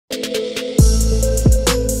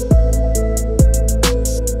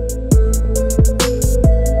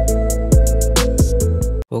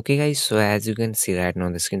Okay, guys, so as you can see right now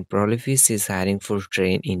on the screen, Prolifis is hiring for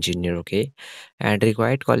train engineer, okay? And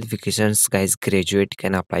required qualifications, guys, graduate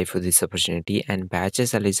can apply for this opportunity, and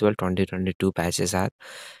batches eligible 2022 batches are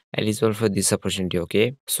eligible for this opportunity,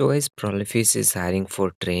 okay? So, guys, Prolifis is hiring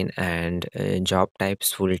for train and job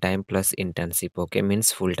types full time plus internship, okay?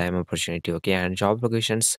 Means full time opportunity, okay? And job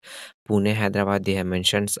locations Pune, Hyderabad, they have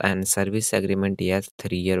mentioned, and service agreement, yes,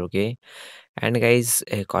 3 year, okay? And guys,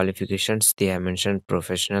 qualifications they have mentioned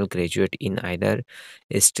professional graduate in either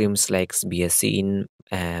streams like BSc in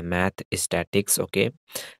math, statics, okay?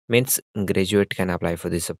 Means graduate can apply for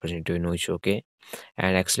this opportunity, no issue, okay?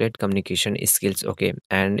 And excellent communication skills, okay?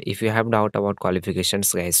 And if you have doubt about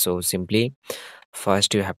qualifications, guys, so simply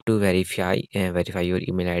first you have to verify your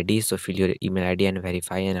email ID. So fill your email ID and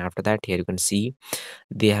verify, and after that here you can see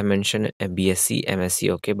they have mentioned BSc, MSc,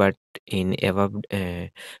 okay, but in above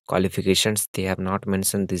qualifications they have not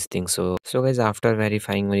mentioned these things. So guys, after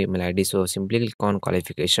verifying your email ID, so simply click on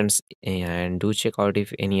qualifications and do check out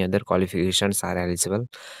if any other qualifications are eligible,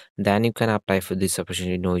 then you can apply for this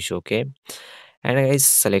opportunity, no issue, okay? And guys,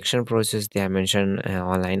 selection process they have mentioned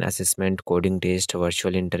online assessment, coding test,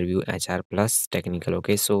 virtual interview, HR plus technical,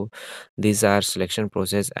 okay? So these are selection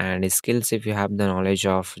process. And skills, if you have the knowledge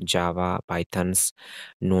of Java, Pythons,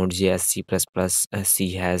 Node.js, C++,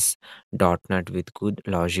 C has .NET with good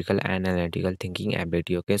logical and analytical thinking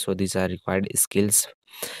ability, okay? So these are required skills.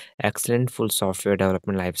 Excellent full software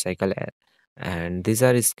development lifecycle, and these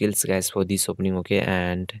are skills, guys, for this opening, okay?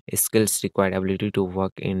 And skills required ability to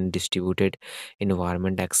work in distributed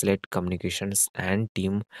environment, excellent communications and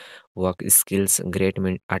team work skills, great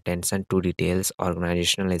attention to details,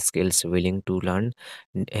 organizational skills, willing to learn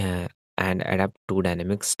uh, and adapt to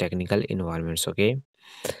dynamics technical environments, okay?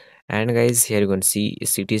 And guys, here you can see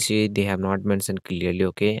CTC they have not mentioned clearly,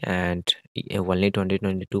 okay? And only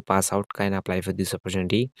 2022 pass out can apply for this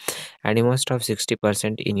opportunity, and you must have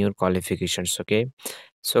 60% in your qualifications, okay?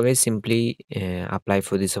 So guys, simply apply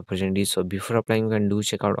for this opportunity. So before applying, you can do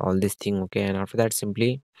check out all this thing, okay? And after that,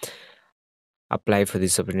 simply apply for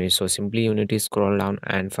this opportunity. So simply you need to scroll down,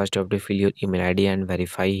 and first you have to fill your email ID and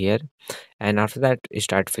verify here. And after that, you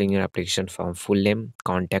start filling your application form, full name,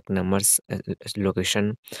 contact numbers,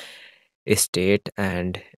 location, state,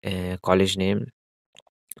 and college name.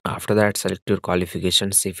 After that, select your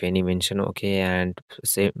qualifications if any mention, okay? And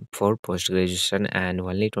say for post graduation and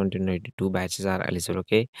only 2022 batches are eligible,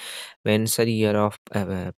 okay? When sir year of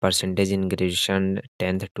percentage in graduation,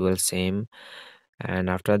 10th 12th same.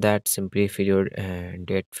 And after that, simply fill your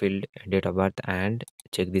date of birth and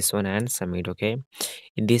check this one and submit, okay?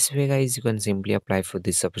 In this way, guys, you can simply apply for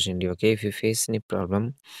this opportunity, okay? If you face any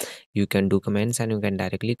problem, you can do comments and you can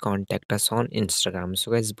directly contact us on Instagram.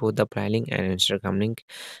 So guys, both the apply link and Instagram link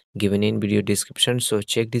given in video description, so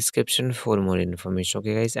check description for more information,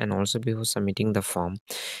 okay guys? And also, before submitting the form,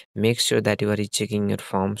 make sure that you are checking your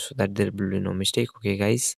form so that there will be no mistake, okay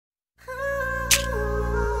guys?